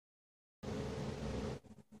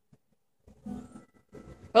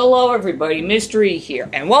Hello everybody, Mystery here,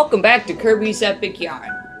 and welcome back to Kirby's Epic Yarn.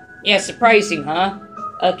 Yeah, surprising, huh?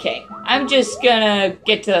 Okay, I'm just gonna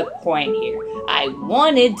get to the point here. I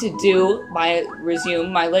wanted to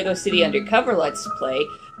resume my LEGO City Undercover Let's Play,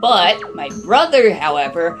 but my brother,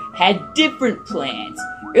 however, had different plans.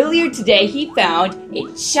 Earlier today, he found a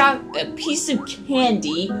piece of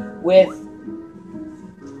candy with...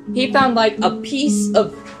 He found, like, a piece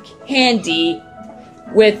of candy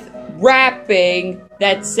with wrapping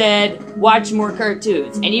that said, watch more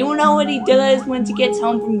cartoons. And you know what he does once he gets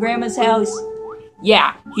home from Grandma's house?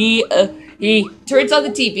 Yeah, he turns on the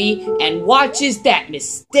TV and watches that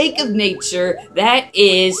mistake of nature that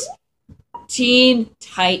is Teen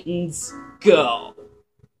Titans Go.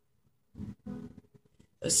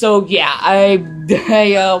 So yeah, I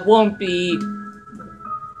won't be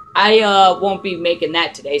making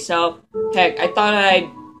that today. So heck, I thought I'd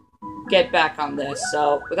get back on this.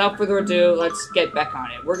 So without further ado, let's get back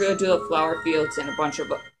on it. We're gonna do the flower fields and a bunch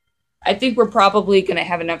of... I think we're probably gonna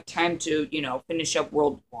have enough time to, you know, finish up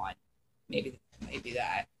World 1. Maybe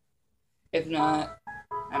that. If not,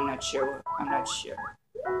 I'm not sure.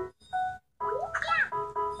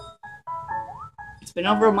 It's been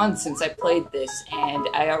over a month since I played this, and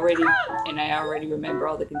I already remember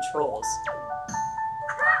all the controls.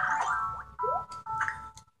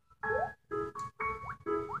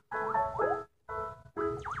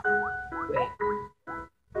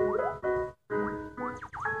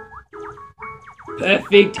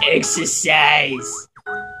 Perfect exercise!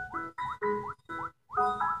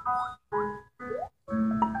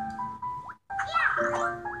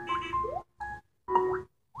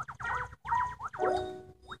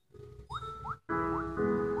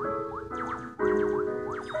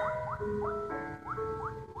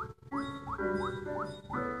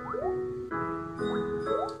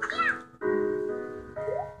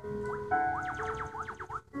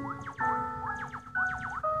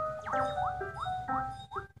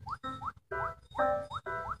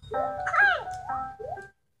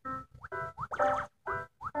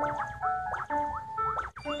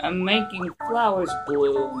 I'm making flowers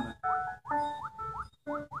bloom.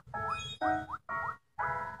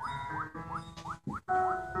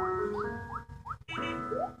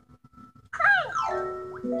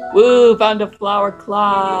 Woo, found a flower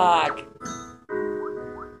clock.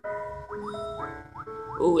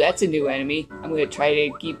 Ooh, that's a new enemy. I'm gonna try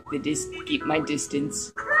to keep my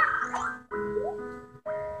distance.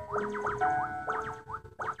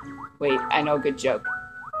 Wait, I know a good joke.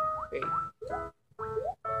 Wait.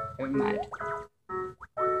 Never mind.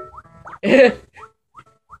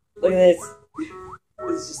 Look at this.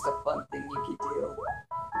 This is just a fun thing you could do.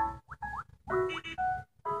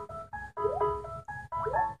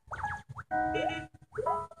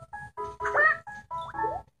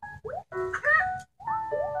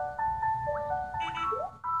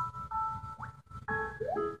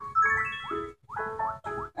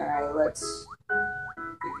 Alright, let's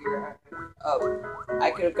figure out... Oh,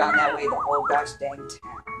 I could have gone that way the whole gosh dang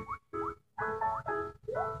time.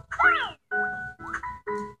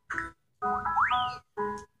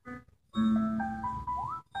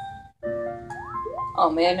 Oh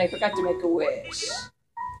man, I forgot to make a wish.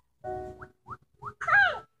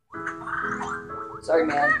 Sorry,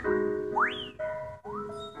 man.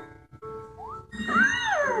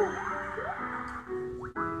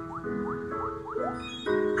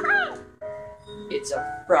 It's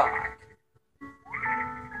a frog.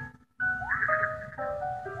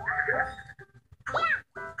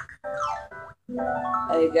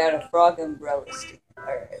 I got a frog umbrella stand.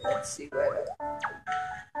 Alright, let's see what...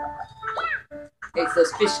 It's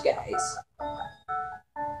those fish guys.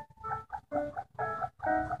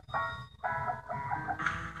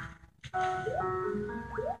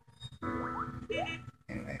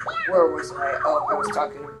 Anyway, where was I? Oh, I was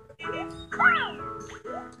talking...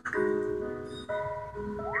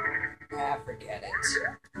 Ah, forget it.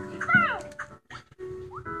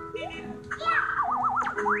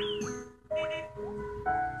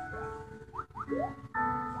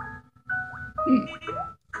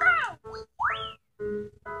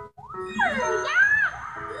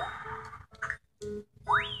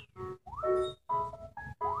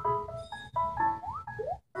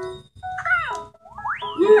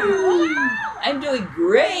 Woo! I'm doing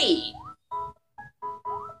great!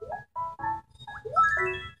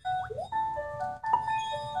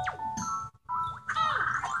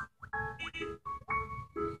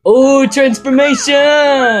 Oh, transformation!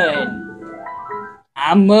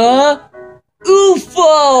 I'm a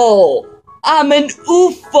UFO! I'm an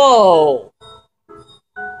UFO!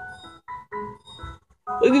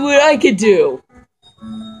 Look at what I could do!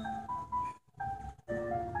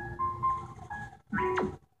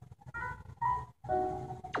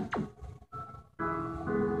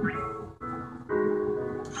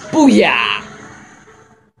 Booyah!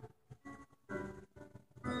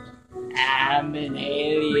 I'm an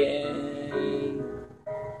alien.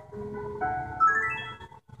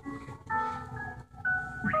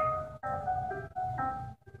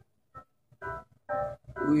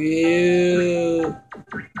 Woo.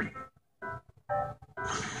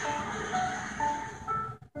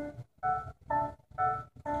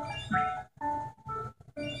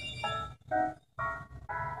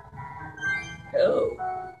 Oh.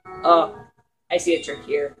 Oh, I see a trick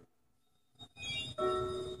here.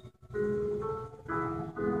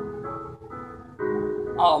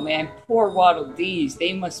 Oh man, poor Waddle Dees.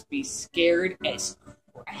 They must be scared as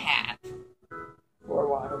crap. Poor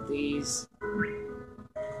Waddle Dees.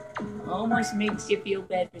 Almost makes you feel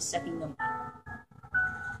bad for sucking them up.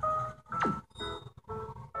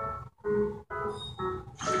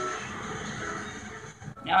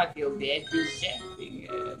 Now I feel bad for zapping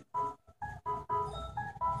it.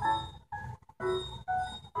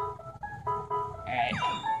 Alright.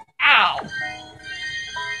 Ow!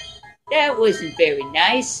 That wasn't very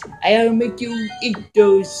nice. I'll make you eat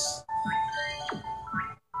those.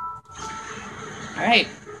 Alright.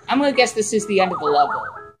 I'm gonna guess this is the end of the level.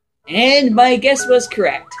 And my guess was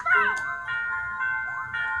correct.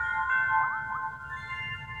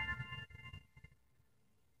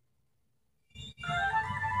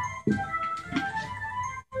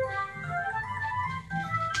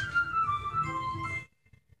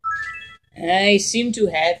 I seem to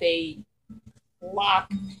have a lock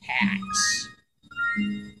patch.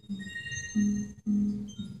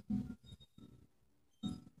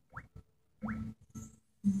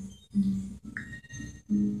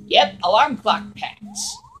 Yep, alarm clock patch.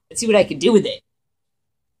 Let's see what I can do with it.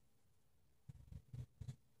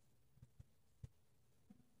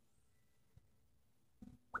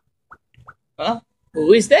 Huh?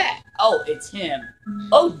 Who is that? Oh, it's him.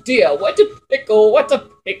 Oh dear, what a pickle, what a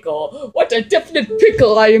pickle. What a definite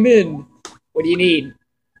pickle I am in. What do you need?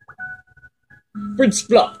 Prince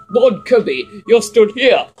Fluff, Lord Kirby, you're still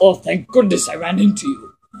here. Oh, thank goodness I ran into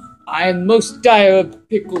you. I am most dire of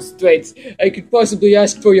pickle straits. I could possibly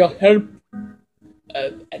ask for your help.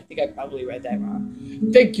 I think I probably read that wrong.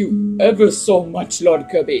 Thank you ever so much, Lord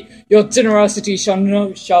Kirby. Your generosity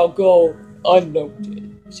shall go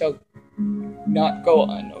unnoticed. Shall not go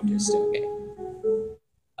unnoticed. Okay.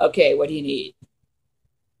 Okay, what do you need?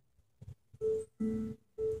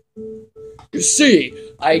 You see,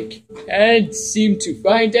 I can't seem to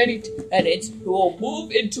find any tenants who will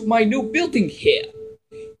move into my new building here.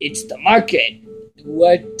 It's the market.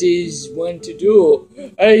 What is one to do?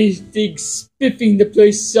 I think spiffing the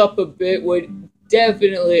place up a bit would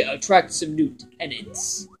definitely attract some new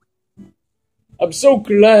tenants. I'm so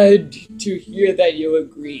glad to hear that you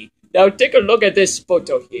agree. Now take a look at this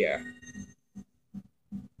photo here.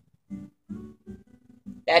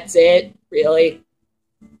 That's it? Really?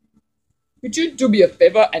 Could you do me a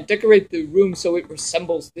favor and decorate the room so it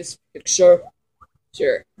resembles this picture?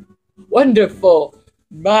 Sure. Wonderful.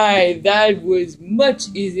 My, that was much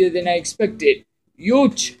easier than I expected. You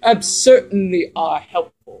chaps certainly are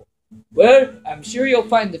helpful. Well, I'm sure you'll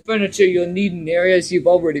find the furniture you'll need in areas you've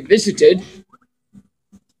already visited.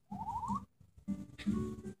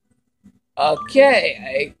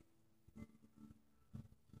 Okay,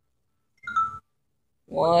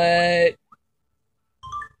 What?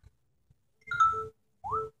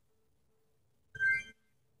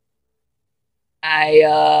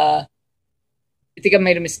 I think I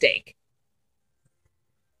made a mistake.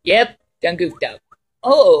 Yep, done goofed up.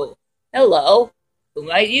 Oh, hello. Who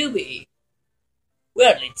might you be?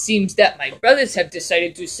 Well, it seems that my brothers have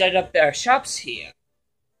decided to set up their shops here.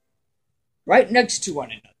 Right next to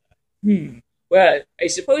one another. Well, I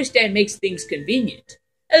suppose that makes things convenient.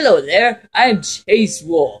 Hello there, I'm Chase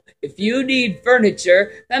Wool. If you need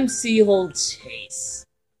furniture, come see old Chase.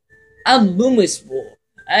 I'm Loomis Wool.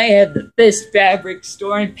 I have the best fabric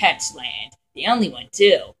store in Patchland. The only one,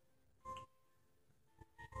 too.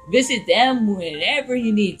 Visit them whenever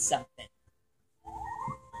you need something.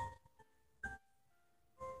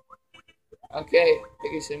 Okay,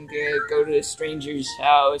 I guess I'm gonna go to the stranger's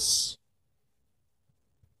house.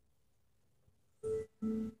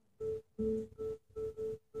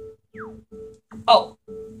 Oh!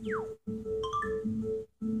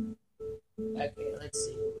 Okay, let's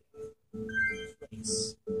see.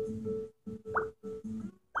 Place.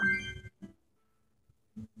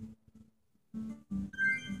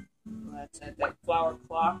 Let's add that flower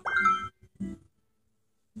clock.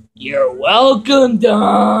 You're welcome,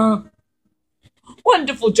 Dom!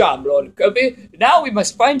 Wonderful job, Lord Kirby. Now we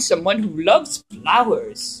must find someone who loves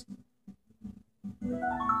flowers.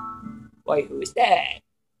 Why, who is that?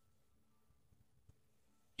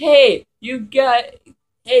 Hey, you got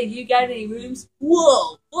any rooms?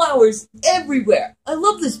 Whoa, flowers everywhere. I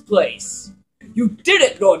love this place. You did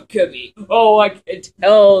it, Lord Kirby. Oh, I can't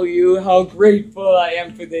tell you how grateful I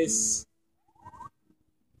am for this.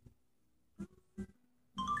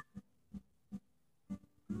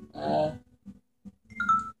 Who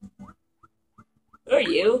are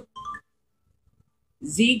you?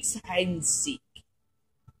 Zeke's hide and seek.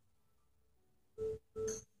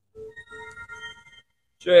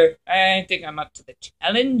 Sure, I think I'm up to the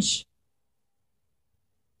challenge.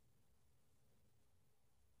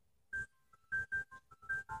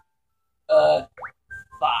 Five.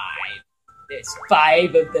 There's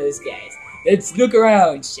 5 of those guys. Let's look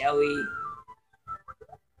around, shall we?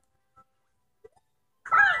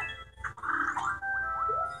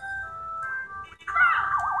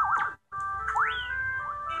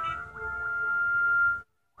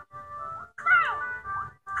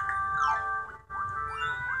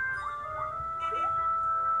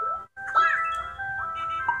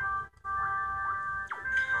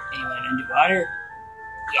 Anyone underwater?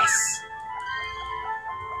 Yes.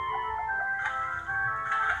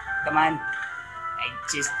 Come on.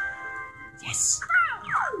 Yes.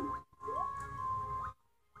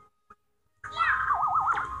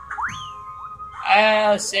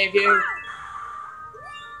 I'll save you.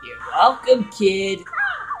 You're welcome, kid.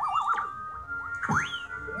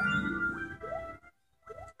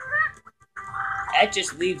 That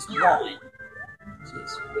just leaves one.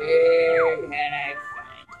 Just where can I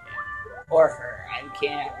find him? Or her. I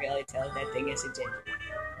can't really tell if that thing is a gender.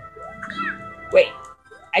 Wait.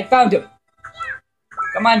 I found him.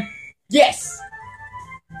 Come on. Yes!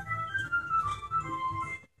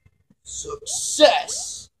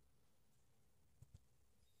 Success!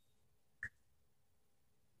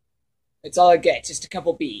 It's all I get, just a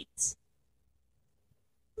couple beads.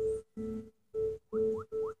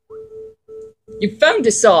 You found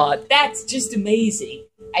a saw. That's just amazing.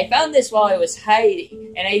 I found this while I was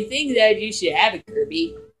hiding, and I think that you should have it,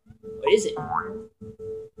 Kirby. What is it?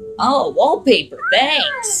 Oh, wallpaper.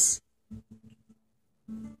 Thanks.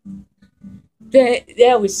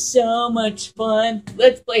 That was so much fun.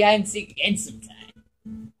 Let's play hide and seek again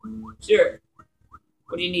sometime. Sure.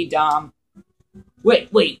 What do you need, Dom?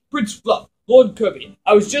 Wait, Prince Fluff, Lord Kirby.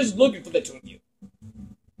 I was just looking for the two of you.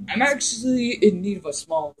 I'm actually in need of a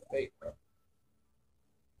small favor.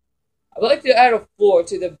 I'd like to add a floor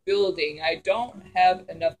to the building. I don't have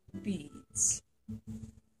enough beads.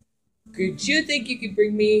 Could you think you could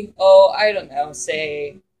bring me, I don't know,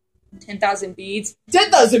 say 10,000 beads?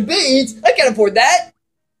 10,000 beads? I can't afford that!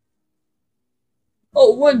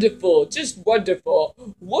 Oh, wonderful. Just wonderful.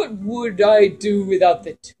 What would I do without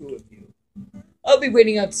the two of you? I'll be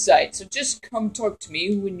waiting outside, so just come talk to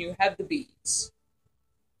me when you have the beads.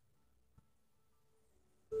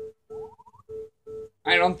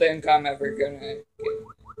 I don't think I'm ever gonna get...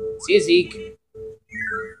 See you, Zeke.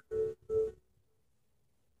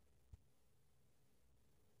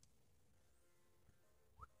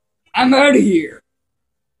 I'm out of here!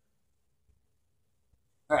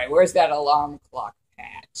 Alright, where's that alarm clock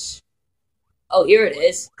patch? Oh, here it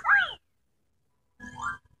is.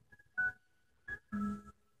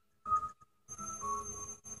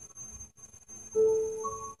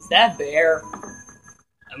 Is that a bear?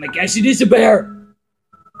 Oh my gosh, it is a bear!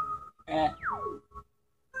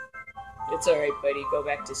 It's alright, buddy. Go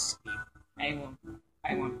back to sleep. I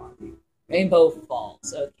won't harm you. Rainbow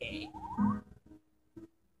Falls. Okay.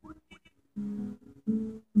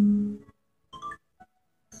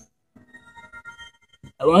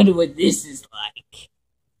 I wonder what this is like.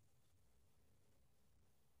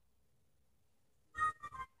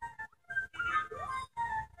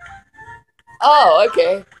 Oh,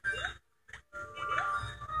 okay.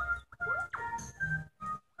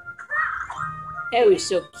 That was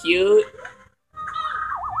so cute.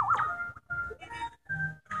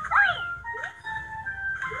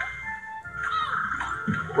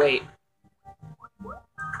 Wait.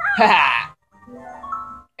 Ha!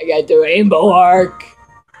 I got the rainbow arc.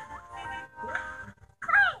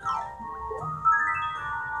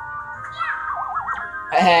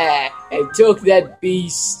 Ha! I took that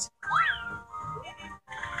beast.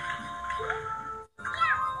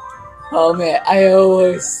 Oh man, I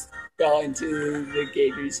almost fell into the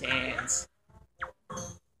gator's hands.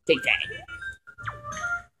 Take that.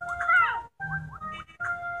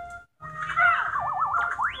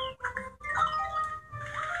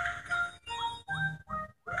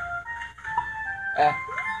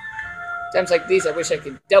 Times like these, I wish I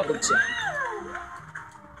could double jump.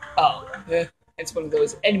 Oh, it's one of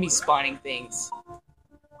those enemy spawning things.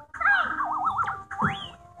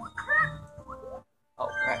 Oh,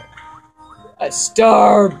 right. A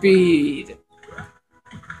star bead.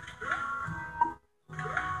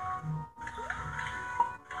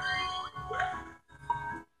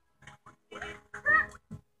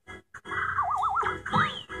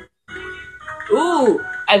 Ooh,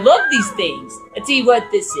 I love these things. Let's see what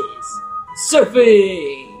this is.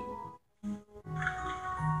 Surfing.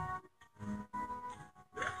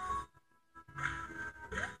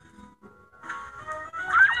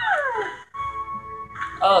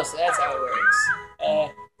 Oh, so that's how it works.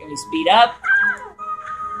 Can we speed up?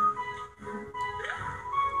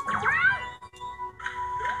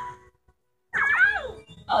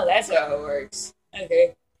 Oh, that's how it works.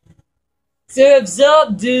 Okay. Surf's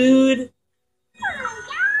up, dude!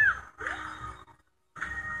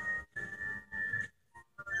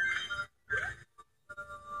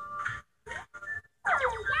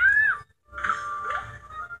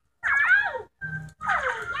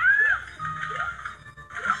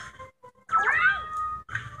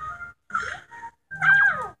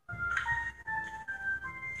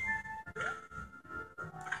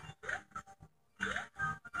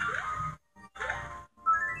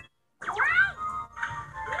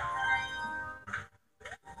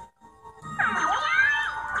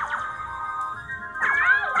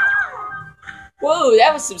 Whoa,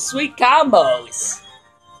 that was some sweet combos.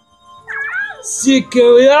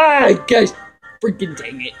 Sicko, gosh, freaking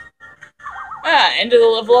dang it. Ah, end of the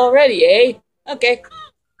level already, eh? Okay.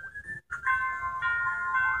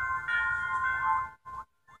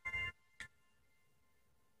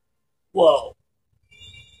 Whoa.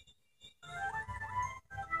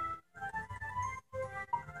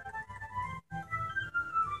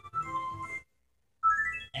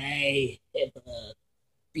 I have a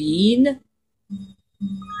bean.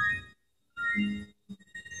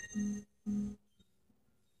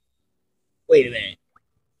 Wait a minute.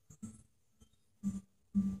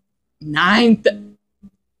 9th.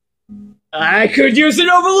 I could use an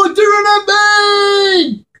overlooked internet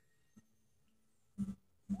bean!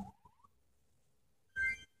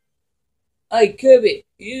 Hey, Kirby,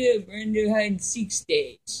 you have earned your hide and seek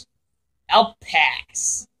stage. I'll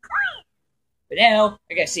pass. But now,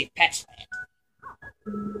 I gotta see Patchland.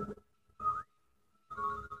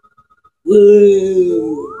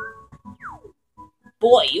 Woo!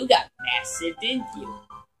 Boy, you got massive, didn't you?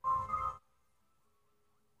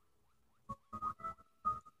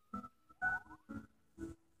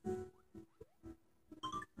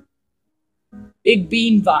 Big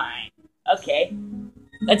bean vine. Okay,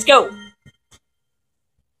 let's go.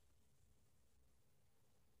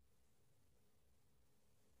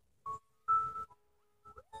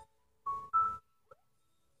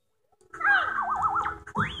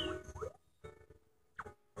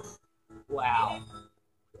 Wow,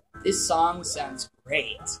 this song sounds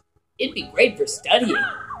great. It'd be great for studying.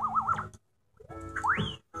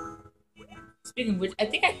 Speaking of which, I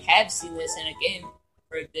think I have seen this in a game,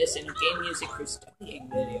 heard this in a game music for studying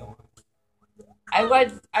video. I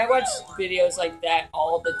watch videos like that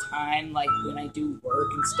all the time, like when I do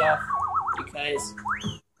work and stuff, because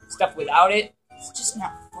stuff without it, it's just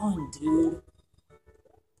not fun, dude.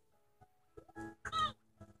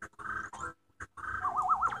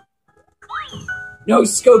 No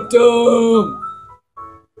scope dome!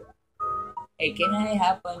 Hey, can I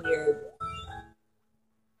hop on your...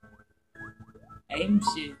 I'm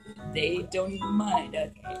sure they don't even mind.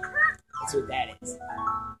 Okay, that's what that is.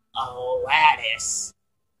 A lattice.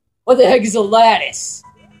 What the heck is a lattice?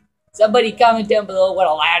 Somebody comment down below what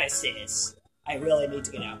a lattice is. I really need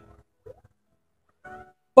to get out more.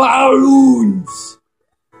 Balloons!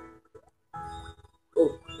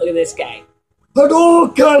 Oh, look at this guy.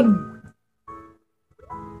 Hadouken!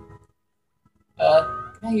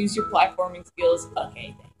 Can I use your platforming skills?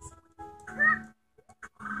 Okay, thanks.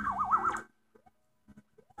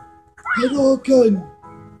 Hadouken!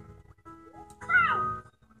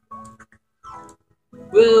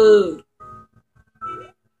 Woo!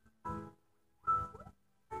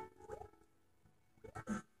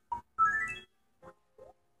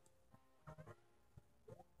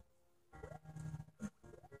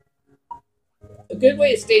 A good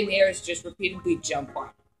way to stay in the air is just repeatedly jump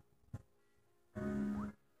on.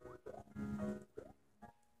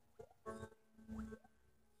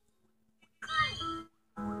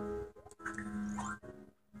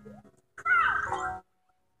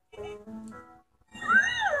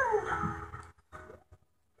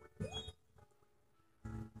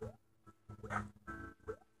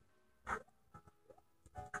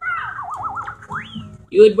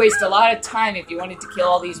 You would waste a lot of time if you wanted to kill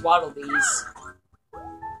all these Waddle Dees.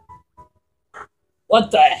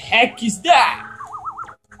 What the heck is that?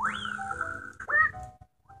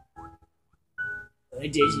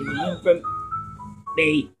 What does he want from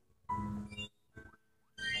me?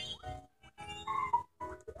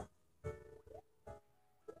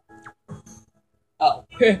 Oh,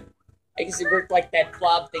 I guess it worked like that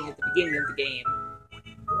blob thing at the beginning of the game.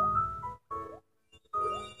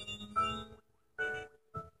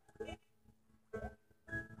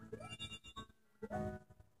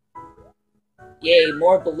 Yay,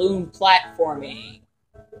 more balloon platforming.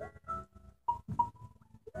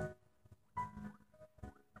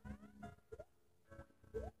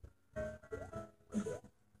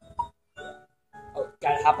 Oh,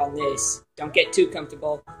 gotta hop on this. Don't get too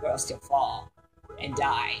comfortable, or else you'll fall and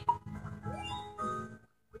die.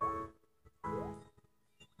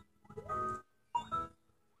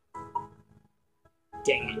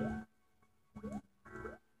 Dang it.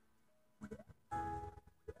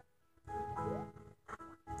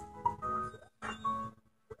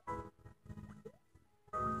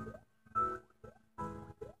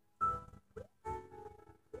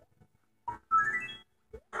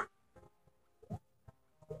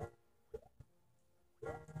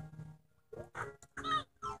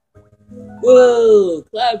 Whoa,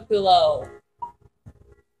 cloud pillow.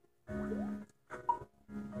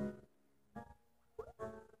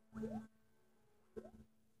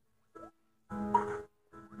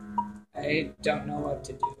 I don't know what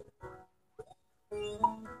to do.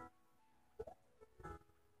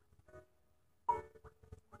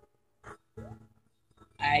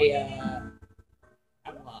 I'm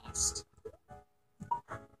lost.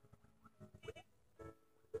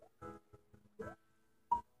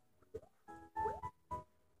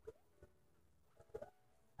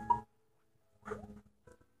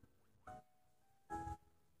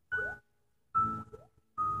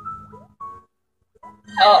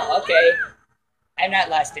 Oh, okay. I'm not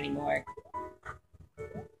lost anymore.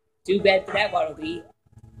 Too bad for that Waddle-Dee.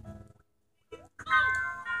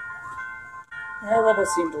 That level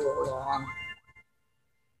seemed a little long.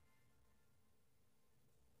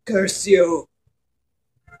 Curse you!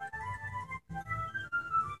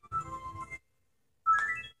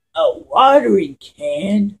 A watering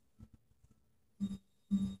can?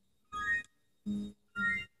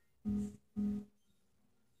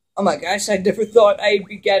 Oh my gosh, I never thought I'd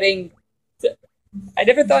be getting... I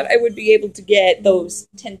never thought I would be able to get those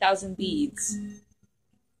 10,000 beads.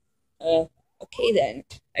 Okay then.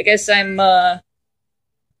 I guess I'm gonna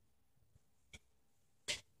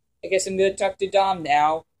talk to Dom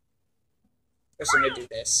now. First I'm gonna do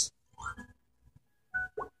this.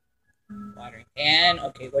 Watering can.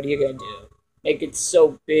 Okay, what are you gonna do? Make it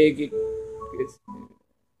so big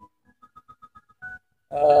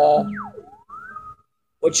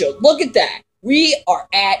would you look at that? We are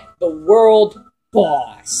at the world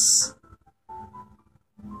boss.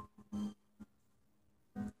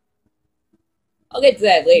 I'll get to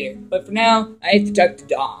that later, but for now, I have to talk to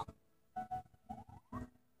Dom.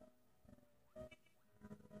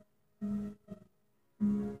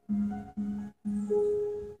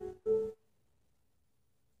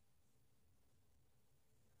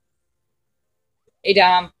 Hey,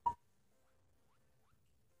 Dom.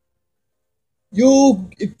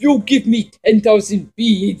 If you give me 10,000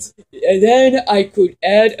 beads, then I could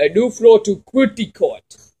add a new floor to Quirty Court.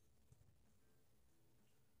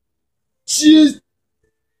 Just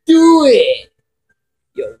do it!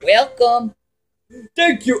 You're welcome.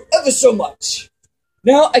 Thank you ever so much.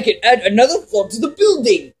 Now I can add another floor to the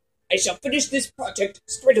building. I shall finish this project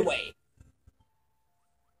straight away.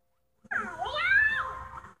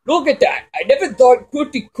 Look at that. I never thought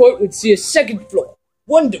Quirty Court would see a second floor.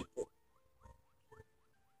 Wonderful.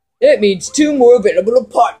 That means 2 more available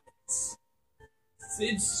apartments.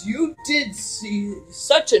 Since you did see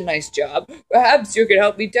such a nice job, perhaps you could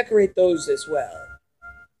help me decorate those as well.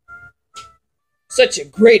 Such a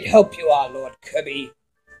great help you are, Lord Kirby.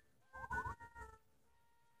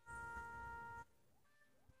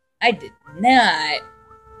 I did not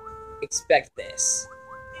expect this.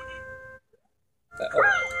 But,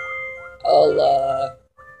 I'll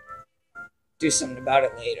do something about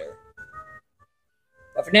it later.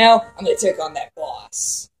 But for now, I'm going to take on that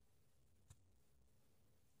boss.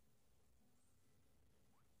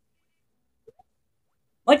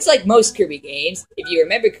 Much like most Kirby games, if you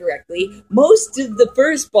remember correctly, most of the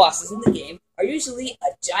first bosses in the game are usually a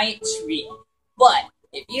giant tree. But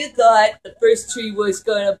if you thought the first tree was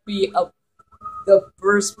going to be the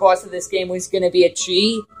first boss of this game was going to be a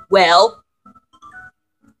tree, well,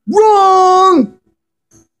 wrong!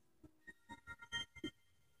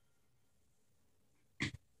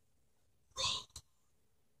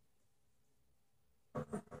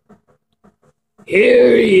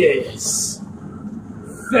 Here he is.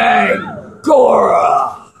 Fang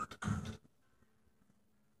Gora!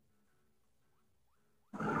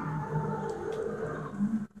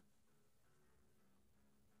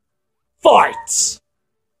 Farts!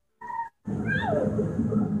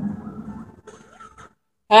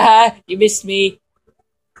 Haha, you missed me.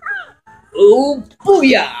 Oh,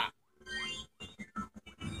 booyah!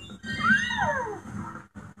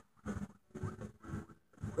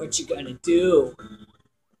 What you gonna do?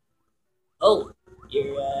 Oh,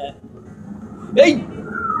 you're, Hey!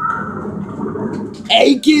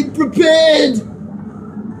 Hey, get prepared!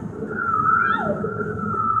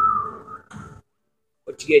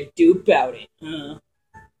 What you gonna do about it, huh?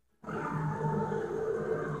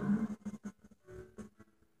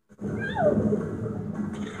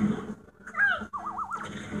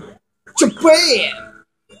 Jabam!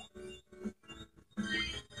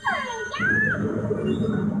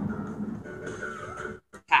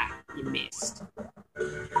 Ha, you missed.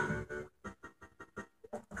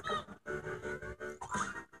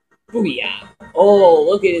 Booyah! Oh,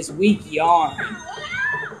 look at his weak yarn.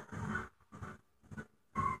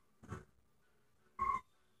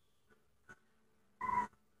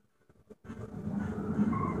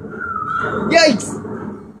 Yikes!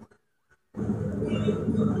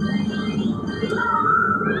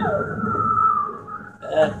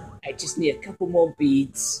 I just need a couple more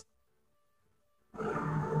beads.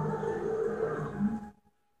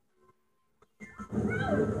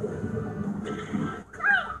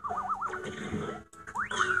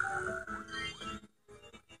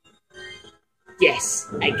 Yes,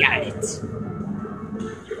 I got it.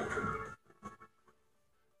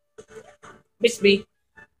 Miss me.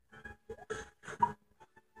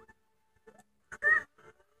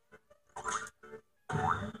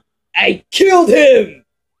 I killed him!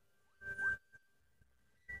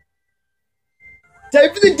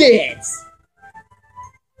 Time for the dance!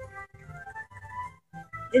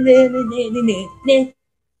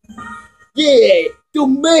 Yeah, the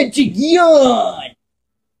magic yarn!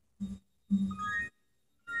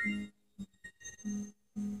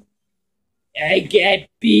 I got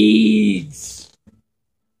beads!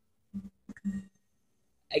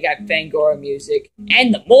 I got Fangora music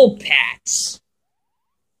and the mole packs!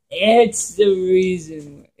 It's the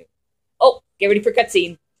reason. Oh, get ready for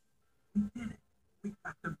cutscene. We did it. We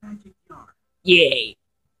got the magic yarn. Yay.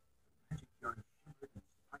 Magic yarn shimmered and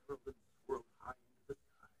spiraled and swirled high into the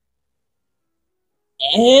sky.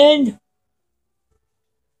 And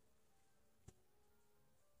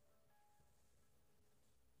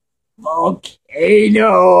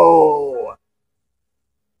volcano.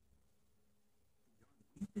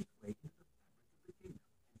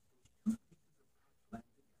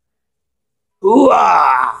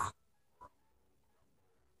 Ooh-ah!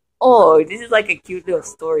 Oh, this is like a cute little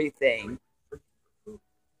story thing.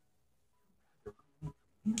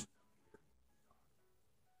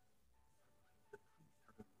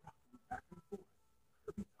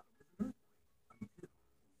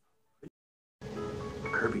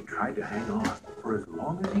 Kirby tried to hang on for as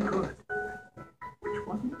long as he could, which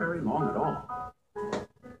wasn't very long at all.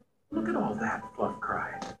 Look at all that, Fluff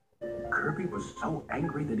cried. Kirby was so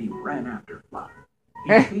angry that he ran after Fluff.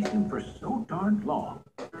 He chased him for so darn long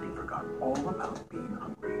that he forgot all about being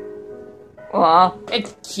hungry. Aw,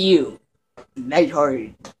 it's cute.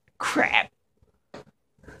 Lighthearted crap.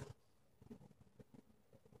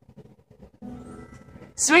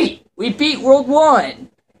 Sweet! We beat World 1!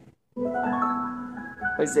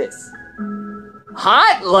 What's this?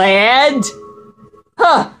 Hotland?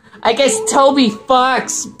 Huh, I guess Toby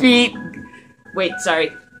Fox beat... Wait,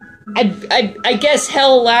 sorry. I guess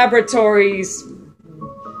Hell Laboratories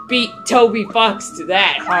beat Toby Fox to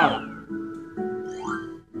that, huh?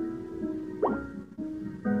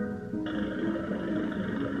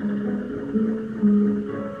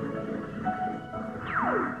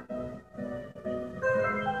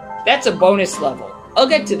 That's a bonus level. I'll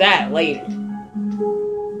get to that later.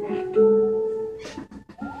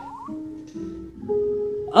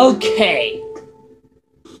 Okay.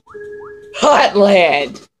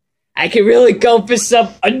 Hotland. I can really go for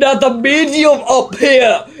another medium up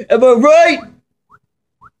here. Am I right?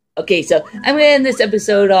 Okay, so I'm gonna end this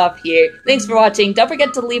episode off here. Thanks for watching. Don't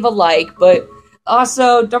forget to leave a like, but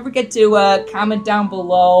also don't forget to comment down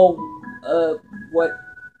below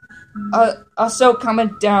also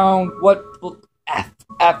comment down what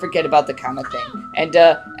I forget about the comment thing. And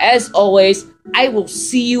as always, I will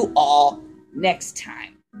see you all next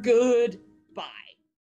time. Goodbye.